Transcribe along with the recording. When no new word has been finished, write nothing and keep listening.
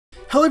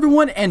Hello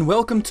everyone and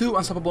welcome to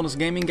Unstoppableness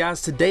Gaming,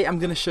 guys. Today I'm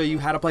going to show you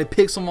how to play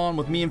Pixelmon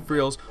with me and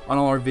Frills on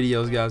all our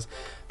videos, guys.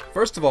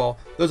 First of all,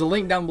 there's a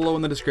link down below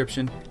in the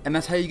description, and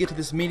that's how you get to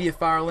this media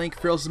file link.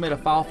 Frills has made a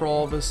file for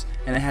all of us,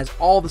 and it has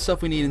all the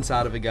stuff we need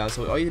inside of it, guys.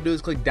 So all you have to do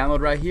is click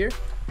download right here,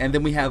 and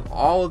then we have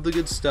all of the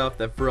good stuff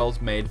that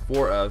Frills made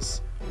for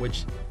us,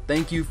 which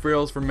thank you,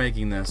 Frills, for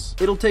making this.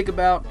 It'll take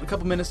about a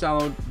couple minutes to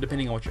download,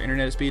 depending on what your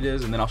internet speed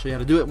is, and then I'll show you how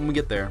to do it when we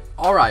get there.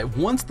 Alright,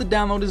 once the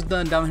download is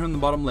done, down here on the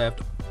bottom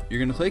left, you're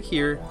going to click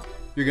here.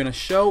 You're going to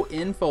show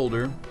in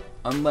folder,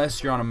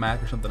 unless you're on a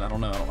Mac or something. I don't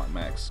know. I don't like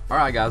Macs.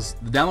 Alright, guys.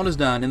 The download is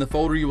done. In the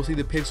folder, you will see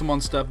the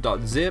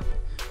pixelmonstuff.zip.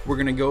 We're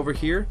going to go over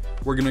here.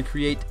 We're going to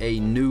create a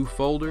new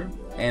folder.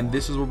 And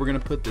this is where we're going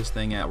to put this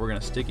thing at. We're going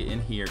to stick it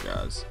in here,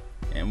 guys.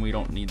 And we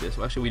don't need this.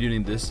 Well, actually, we do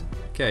need this.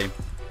 Okay.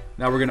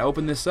 Now we're going to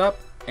open this up.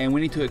 And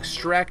we need to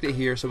extract it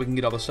here so we can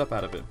get all the stuff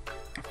out of it.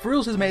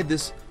 Frills has made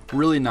this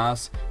really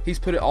nice. He's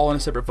put it all in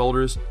separate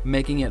folders,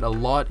 making it a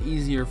lot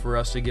easier for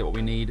us to get what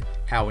we need,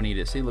 how we need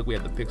it. See, look, we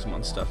have the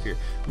Pixelmon stuff here.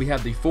 We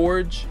have the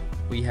forge,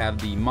 we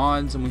have the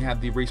mods, and we have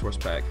the resource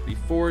pack. The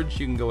forge,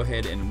 you can go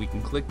ahead and we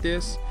can click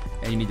this,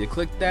 and you need to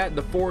click that.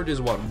 The forge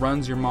is what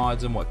runs your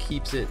mods and what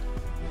keeps the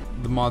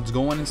mods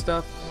going and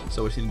stuff.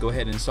 So we need to go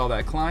ahead and install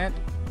that client.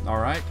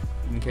 Alright,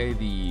 okay,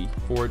 the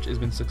forge has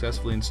been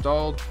successfully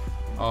installed.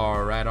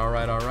 Alright.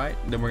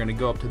 Then we're going to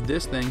go up to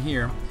this thing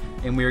here,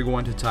 and we are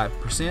going to type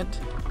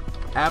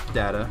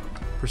 %appdata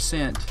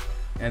 %,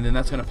 and then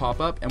that's going to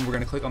pop up, and we're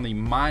going to click on the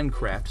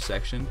Minecraft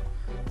section.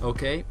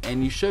 Okay,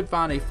 and you should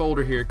find a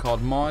folder here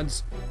called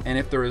mods, and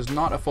if there is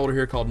not a folder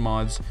here called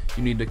mods,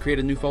 you need to create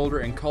a new folder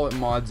and call it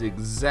mods,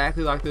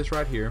 exactly like this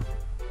right here.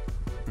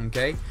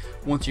 Okay,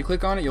 once you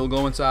click on it, you'll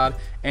go inside,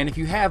 and if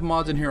you have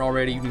mods in here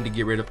already, you need to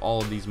get rid of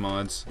all of these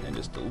mods and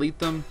just delete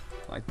them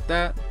like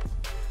that.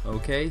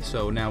 Okay,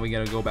 so now we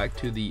gotta go back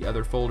to the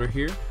other folder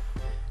here,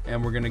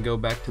 and we're gonna go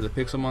back to the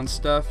Pixelmon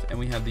stuff, and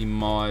we have the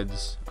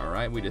mods.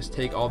 Alright, we just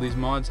take all these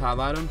mods,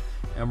 highlight them,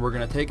 and we're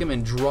gonna take them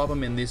and drop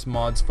them in this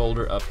mods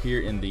folder up here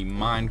in the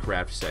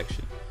Minecraft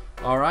section.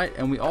 Alright,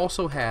 and we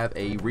also have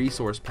a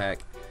resource pack.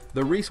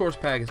 The resource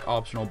pack is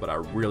optional, but I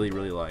really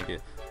like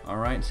it.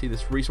 Alright, see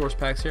this resource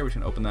packs here, we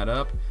can open that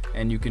up,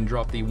 and you can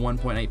drop the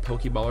 1.8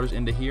 Pokeballers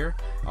into here.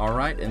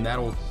 Alright, and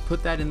that'll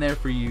put that in there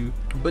for you.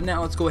 But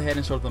now let's go ahead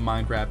and start the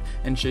Minecraft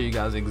and show you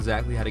guys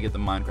exactly how to get the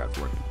Minecraft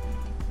working.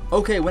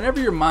 Okay, whenever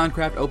your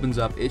Minecraft opens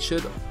up, it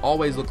should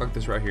always look like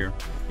this right here.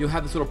 You'll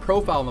have this little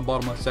profile in the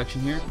bottom left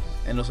section here,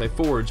 and it'll say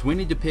Forge. We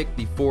need to pick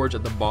the Forge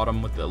at the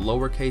bottom with the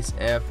lowercase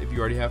f. If you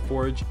already have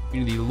Forge, you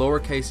need the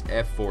lowercase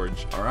f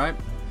Forge. Alright,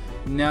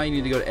 now you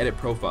need to go to Edit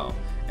Profile,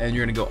 and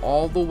you're going to go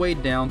all the way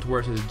down to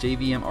where it says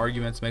JVM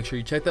Arguments. Make sure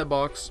you check that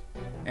box,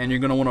 and you're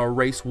going to want to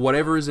erase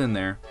whatever is in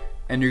there.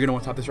 And you're going to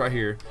want to type this right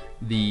here.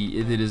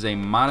 It is a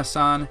minus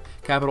sign,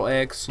 capital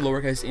X,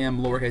 lowercase m,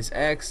 lowercase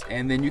x,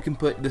 and then you can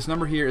put this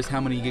number here is how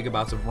many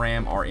gigabytes of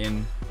RAM are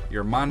in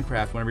your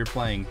Minecraft whenever you're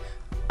playing.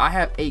 I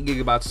have 8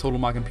 gigabytes total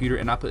on my computer,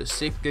 and I put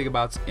 6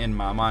 gigabytes in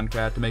my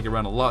Minecraft to make it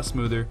run a lot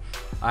smoother.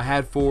 I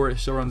had 4, it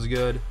still runs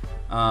good.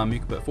 You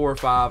can put 4 or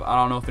 5. I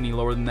don't know if any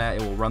lower than that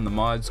it will run the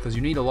mods, because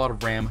you need a lot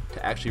of RAM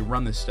to actually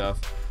run this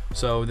stuff.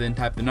 So then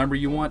type the number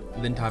you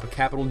want, then type a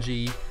capital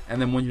G,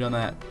 and then when you've done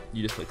that,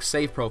 you just click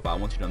Save Profile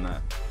once you've done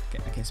that.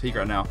 I can't speak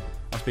right now.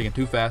 I'm speaking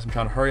too fast. I'm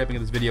trying to hurry up and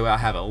get this video out. I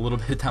have a little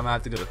bit of time. I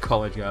have to go to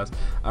college, guys.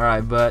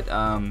 Alright, but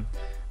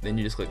then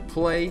you just click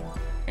Play,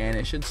 and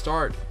it should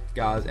start,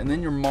 guys. And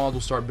then your mods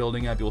will start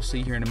building up. You'll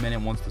see here in a minute,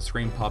 once the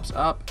screen pops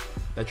up,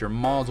 that your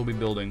mods will be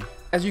building.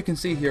 As you can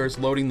see here, it's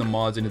loading the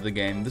mods into the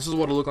game. This is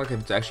what it'll look like if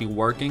it's actually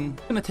working.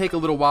 It's going to take a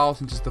little while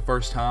since it's the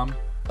first time.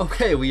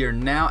 Okay, we are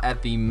now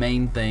at the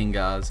main thing,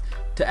 guys.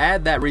 To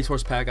add that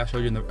resource pack I showed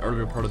you in the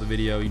earlier part of the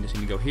video, you just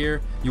need to go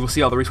here. You will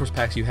see all the resource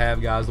packs you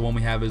have, guys. The one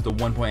we have is the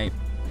 1.8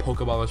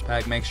 Pokeballers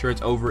pack. Make sure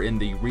it's over in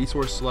the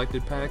resource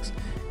selected packs.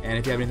 And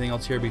if you have anything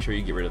else here, be sure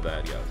you get rid of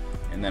that, guys.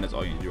 And that is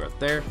all you need to do right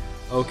there.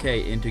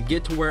 Okay, and to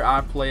get to where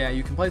I play at,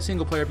 you can play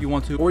single player if you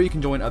want to, or you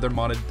can join other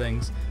modded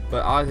things.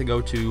 But I like to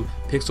go to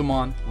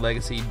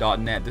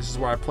pixelmonlegacy.net. This is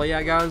where I play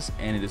at, guys,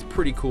 and it is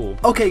pretty cool.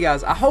 Okay,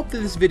 guys, I hope that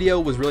this video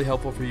was really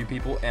helpful for you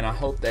people, and I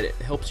hope that it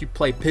helps you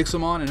play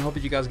Pixelmon, and I hope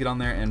that you guys get on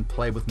there and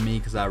play with me,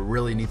 because I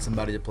really need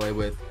somebody to play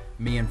with.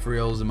 Me and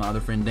Frills and my other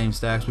friend Dame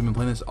Stacks, we've been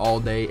playing this all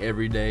day,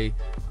 every day.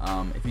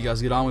 If you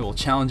guys get on, we will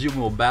challenge you,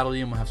 we will battle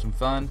you, and we'll have some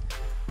fun.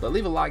 But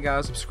leave a like,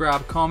 guys,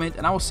 subscribe, comment,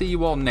 and I will see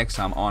you all next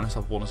time on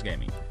Unstoppableness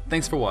Gaming.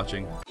 Thanks for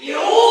watching.